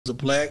a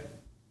plaque,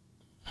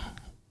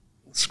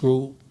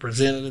 Screw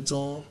presented it to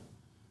him,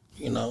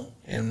 you know,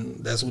 and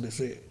that's what it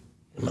said,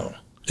 you know.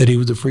 That he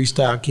was the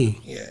freestyle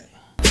king. Yeah.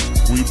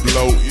 We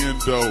blow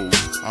endo.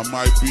 I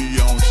might be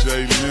on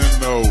Jay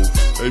Leno.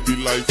 They be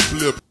like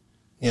flip.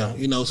 Yeah,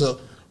 you know, so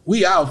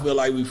we all feel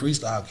like we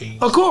freestyle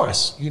kings. Of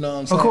course. You know what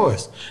I'm saying? Of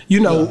course.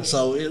 You know. Yeah,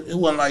 so it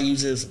wasn't like you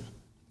just,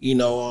 you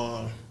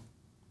know,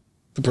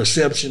 the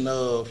perception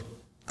of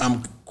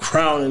I'm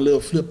crowning Lil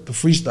Flip the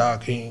freestyle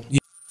king. Yeah.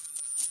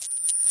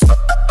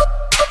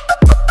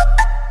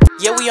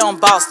 Yeah, we on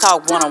Boss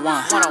Talk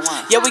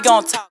 101. Yeah, we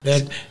gonna talk.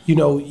 That, you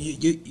know,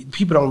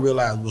 people don't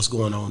realize what's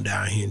going on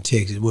down here in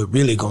Texas, what's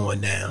really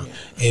going down.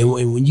 Yeah.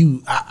 And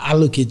when I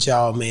look at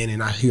y'all, man,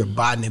 and I hear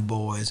Botany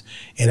Boys,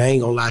 and I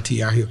ain't gonna lie to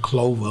you, I hear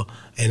Clover,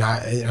 and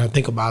I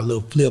think about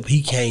Lil Flip.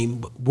 He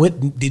came,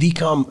 when did he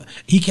come?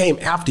 He came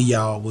after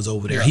y'all was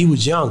over there. Yeah. He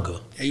was younger.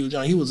 Yeah, he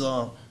was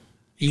young.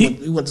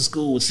 He went to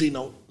school with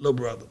C-Note, little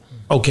brother.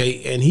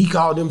 Okay, and he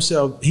called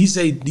himself, he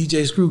said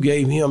DJ Screw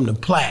gave him the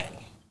plaque.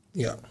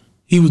 Yeah.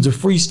 He was the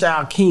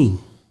freestyle king.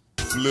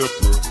 Flipper,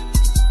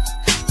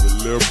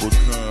 the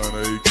leprechaun,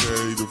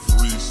 aka the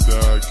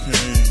freestyle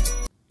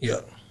king.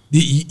 Yeah.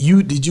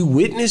 Did you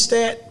witness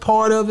that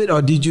part of it,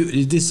 or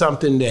is this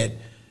something that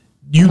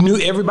you knew,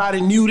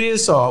 everybody knew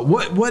this, or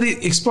what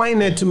explain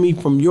that to me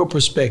from your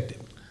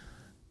perspective?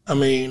 I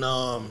mean,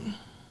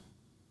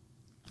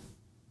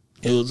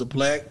 it was a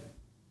plaque,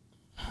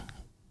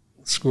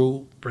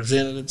 Screw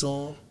presented it to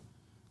him,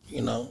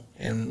 you know,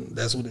 and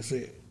that's what it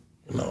said,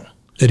 you know.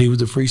 That he was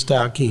the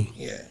freestyle king.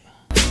 Yeah.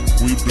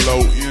 We blow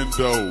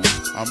endo.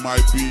 I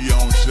might be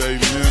on Jay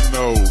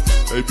Leno.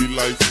 They be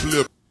like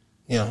flip.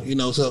 Yeah, you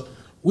know, so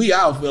we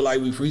all feel like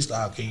we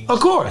freestyle kings. Of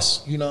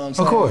course. You know what I'm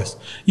saying? Of course.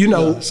 You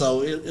know. Yeah,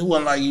 so it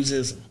wasn't like you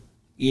just,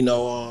 you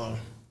know,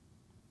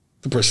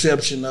 the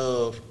perception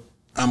of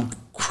I'm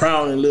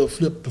crowning Lil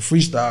Flip the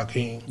freestyle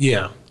king.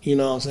 Yeah. You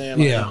know what I'm saying?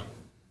 Like, yeah.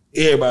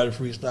 Everybody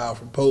freestyle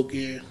from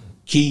Poker,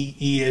 Key,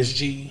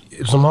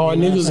 ESG. Some hard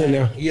niggas in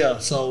there. Yeah,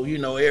 so, you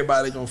know,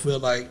 everybody gonna feel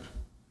like,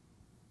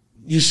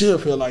 you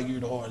should feel like you're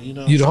the hardest, you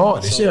know? You're the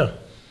hardest, so, yeah.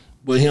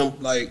 But him,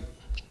 like,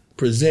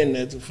 presenting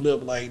that to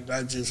Flip, like,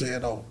 I just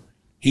said, oh,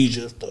 he's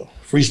just the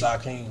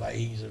freestyle king, like,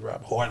 he's just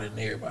rap harder than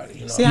everybody,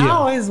 you know? See, I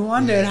always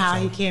wondered how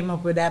he came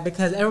up with that,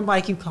 because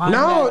everybody keep calling him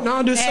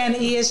that. And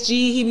ESG,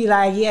 he be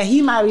like, yeah,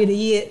 he might be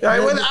the it. Right,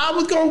 well, I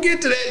was gonna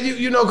get to that,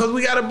 you know, because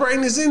we got to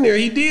bring this in there.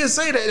 He did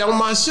say that on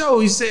my show.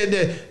 He said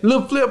that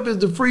Lil Flip is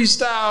the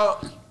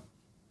freestyle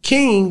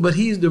king, but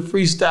he's the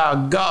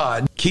freestyle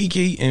god.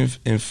 Kiki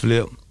and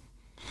Flip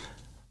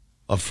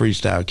are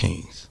freestyle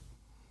kings.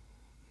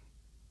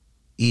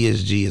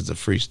 ESG is the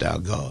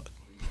freestyle god.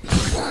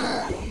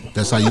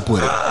 That's how you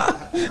put it.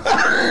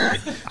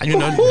 You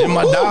know, they're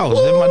my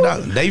dogs. They're my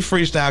dogs. They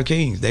freestyle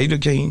kings. They the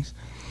kings.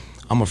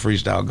 I'm a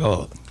freestyle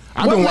god.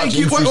 I've been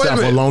watching you freestyle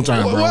for a long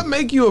time, bro. What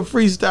make you a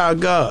freestyle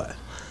god?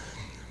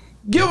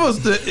 Give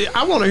us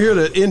I want to hear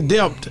the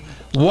in-depth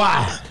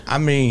why. I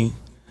mean,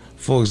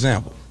 for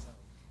example,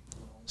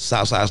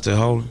 Southside Still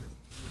Holding,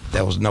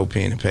 that was no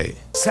pen and pad.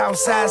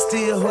 Southside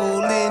Still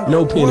Holding.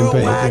 No pen and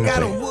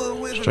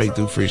pad. Straight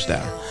through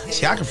freestyle.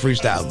 See, I can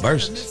freestyle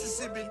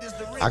verses.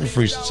 I can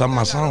freestyle. Some of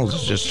my songs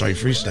is just straight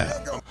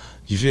freestyle.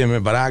 You feel me?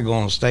 But I go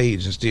on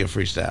stage and still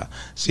freestyle.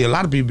 See, a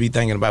lot of people be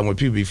thinking about when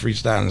people be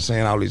freestyling and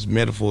saying all these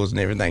metaphors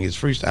and everything is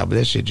freestyle, but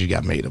that shit you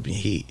got made up in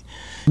your head.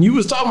 You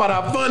was talking about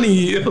how funny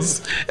he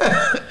is,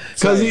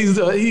 because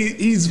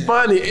he's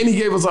funny, and he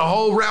gave us a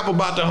whole rap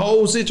about the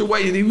whole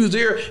situation. He was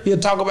there. He'll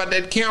talk about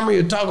that camera.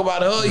 He'll talk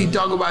about her. He'll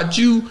talk about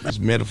you. It's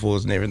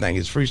metaphors and everything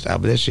is freestyle,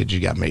 but that shit you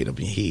got made up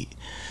in your head.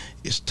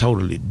 It's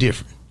totally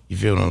different. You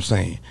feel what I'm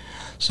saying?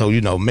 So,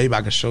 you know, maybe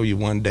I can show you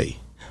one day.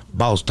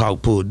 Boss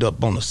Talk pulled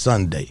up on a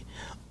Sunday.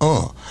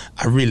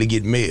 I really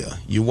get mail.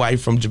 Your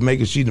wife from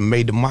Jamaica, she done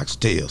made the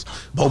mocktails.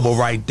 Bobo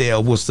right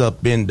there, what's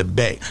up in the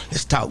back?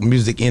 Let's talk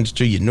music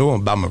industry, you know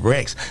about my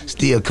Rex.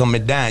 Still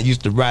coming down,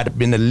 used to ride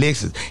up in the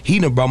Lexus. He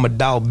done brought my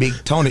dog Big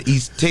Tony,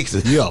 East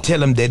Texas. Yo.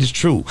 Tell him that it's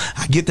true,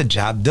 I get the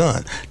job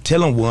done.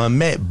 Tell him where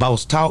I'm at,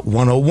 Boss Talk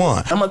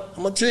 101. I'm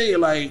gonna tell you,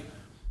 like,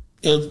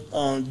 it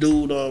was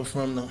dude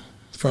from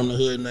the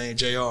hood named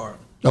JR.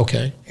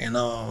 Okay. And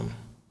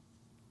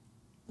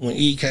when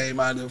E came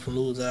out there from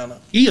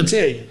Louisiana, he'll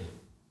tell you.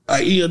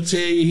 Like, he'll tell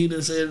you, he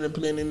done said it in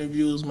plenty of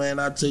interviews, man,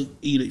 I took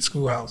E to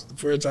Screwhouse the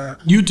first time.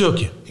 You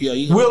took it?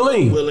 Yeah.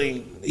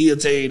 Willing. He'll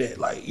tell you that,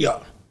 like, yeah.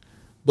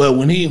 But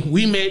when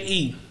we met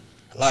E,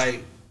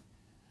 like,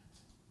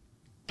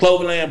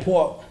 Cloverland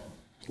Park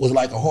was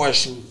like a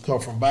horseshoe come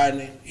from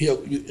Biden.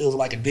 It was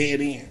like a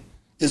dead end.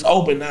 It's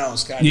open now,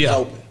 Scott. Yeah. It's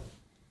open.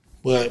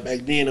 But back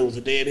then it was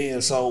a dead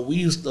end. So we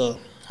used to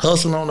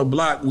hustle on the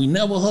block. We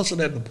never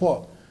hustled at the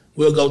park.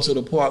 We'll go to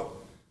the park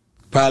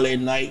probably at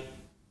night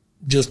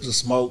just to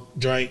smoke,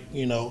 drink,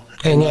 you know.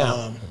 Hang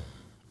out.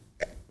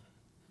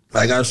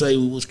 Like I say,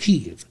 we was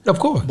kids. Of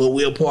course. But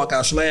we'll park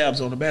our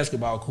slabs on the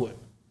basketball court.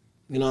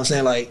 You know what I'm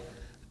saying? Like,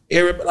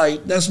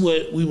 that's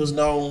what we was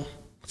known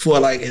for.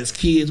 Like, as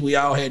kids, we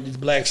all had these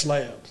black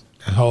slabs.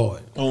 That's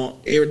hard. On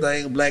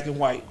everything black and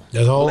white.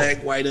 That's hard.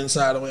 Black, white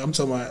inside. I'm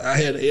talking about, I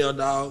had the L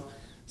Dog.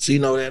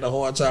 Cino had the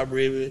hard top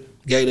rivet.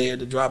 Gator had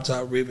the drop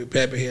top rivet.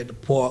 Peppy had the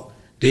Park.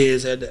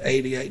 Dez had the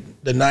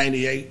 88, the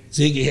 98.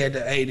 Ziggy had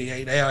the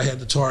 88. Al had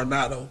the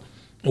Tornado.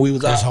 And we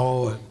was That's out.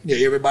 hard.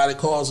 Yeah, everybody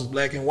cars was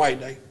black and white.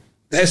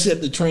 That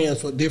set the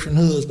trends for different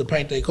hoods to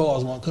paint their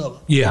cars one color.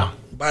 Yeah.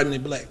 Body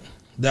black.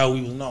 That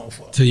we was known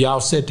for. So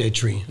y'all set that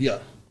trend. Yeah.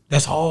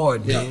 That's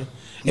hard, man.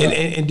 Yeah.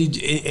 And did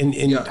you,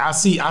 Yeah. I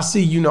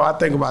see, you know, I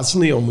think about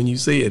Slim when you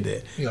said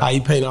that. Yeah. How he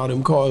paint all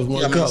them cars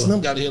one color.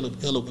 Slim got a hell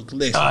of a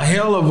collection. A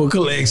hell of a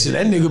collection.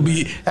 That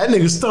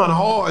nigga stunt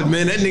hard,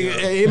 man. That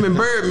nigga, him and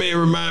Birdman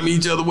remind me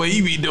each other what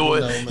he be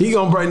doing. He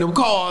gonna bring them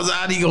cars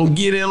out. He gonna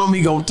get in them.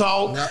 He gonna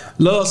talk.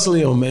 Love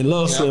Slim, man.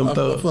 Love Slim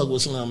Thug. I fuck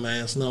with Slim,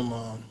 man. Slim,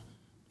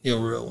 he a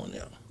real one,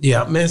 yeah.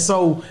 Yeah, man.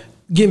 So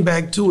getting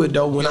back to it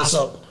though, when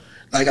so,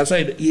 like I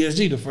say, the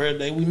ESG, the first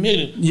day we met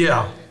him.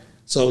 Yeah.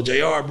 So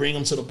JR bring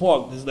him to the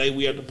park. This day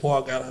we at the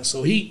park out.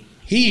 So he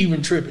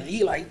even tripping.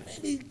 He like, man,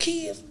 these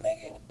kids,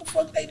 nigga, what the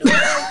fuck they doing?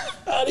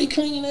 All these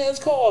clean ass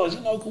cars,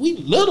 you know, cause we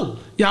little.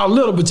 Y'all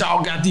little, but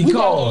y'all got these we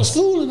cars. We got to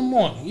school in the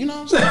morning, you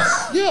know what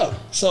I'm saying? Yeah.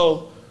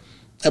 So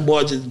that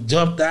boy just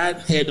jumped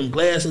out, had them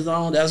glasses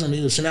on. That's when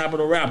he was Snapper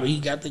the Rapper. He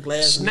got the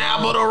glasses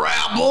Snapper on. the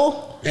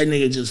Rapper. That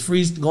nigga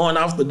just going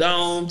off the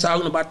dome,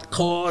 talking about the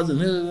cars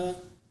and everything.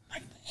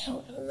 Like, damn,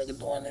 that nigga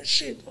doing that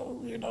shit,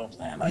 though. You know what I'm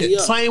saying? Like, The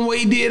same way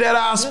he did at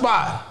our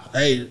spot.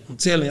 Hey, I'm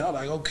telling you, I'm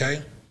like,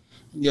 okay.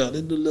 Yeah,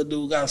 this little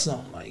dude got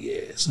something. Like,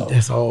 yeah. So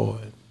that's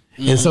hard.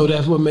 And so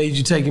that's what made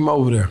you take him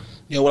over there.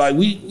 Yeah, well, like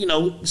we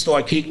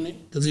started kicking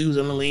it because he was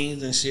in the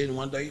leans and shit. And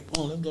one day,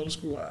 boom, let's go to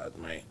Screw Eyes,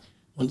 man.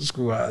 Went to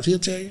Screw Eyes. He'll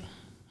tell you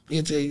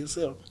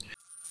yourself.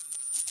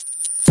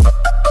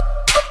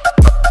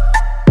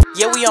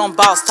 Yeah, we on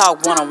Boss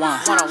Talk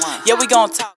 101. Yeah, we gonna talk.